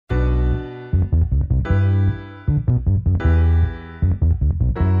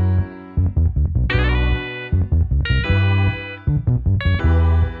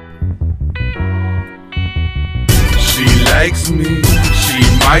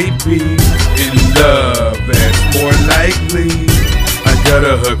might be in love, that's more likely. I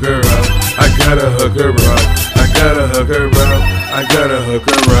gotta hook her up, I gotta hook her up, I gotta hook her up, I gotta hook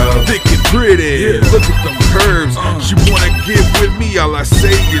her up. Thick and pretty, look at them curves. She wanna get with me, all I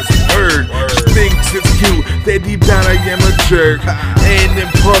say is word. She thinks it's cute, that deep down I am a jerk. And in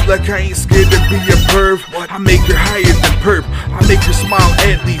public I ain't scared to be a perv. I make her higher than perp, I make her smile,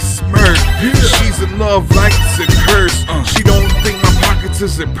 at least smirk. She's in love like it's a curse. She don't think my pockets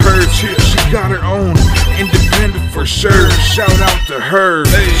is a purse. She got her own, independent for sure. Shout out to her.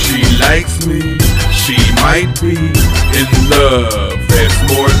 She likes me, she might be in love, that's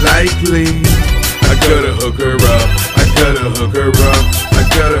more likely. I gotta hook her up, I gotta hook her up, I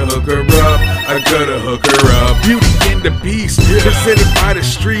gotta hook her up, I gotta hook her up. Beauty and the Beast, presented by the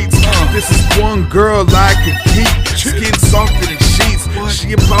streets. This is one girl I could keep. Skin softer than sheets.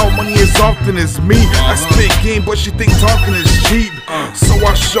 She about money as often as me. I spit game, but she think talking is cheap. So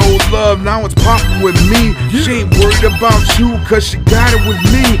I show love, now it's poppin' with me. She ain't worried about you, cause she got it with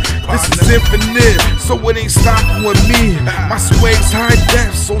me. This is infinite, so it ain't stopping with me. My swag's high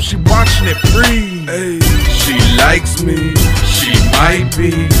def, so she watching it free. She likes me, she might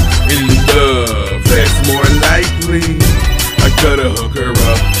be in love, that's more likely. I gotta hook her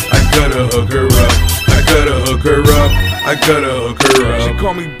up, I gotta hook her up, I gotta hook her up, I gotta hook her up. She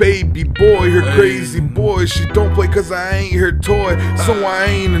call me baby boy, her crazy boy. She don't play cause I ain't her toy, so I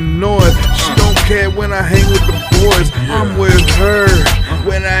ain't annoyed. She don't care when I hang with the boys, I'm with her.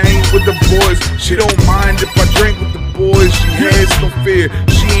 When I hang with the boys, she don't mind if I drink with the boys. She has no fear,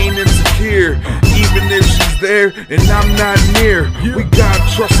 she ain't insecure, even if she's there and I'm not near. We got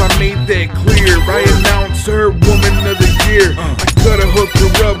trust, I made that clear. I announced her woman of the year. I gotta hook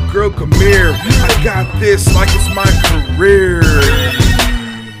her up, girl, come here. I got this like it's my career.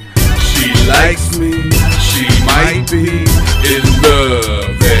 She likes me, she might be in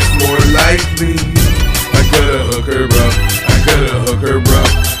love, that's more likely. I gotta hook her up, I gotta hook her up,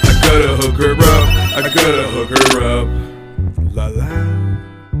 I gotta hook her up, I gotta hook her up. La la,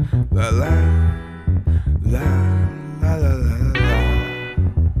 la la, la la la la la.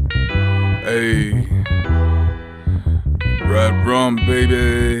 Hey, Red Rum,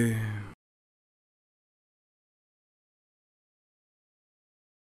 baby.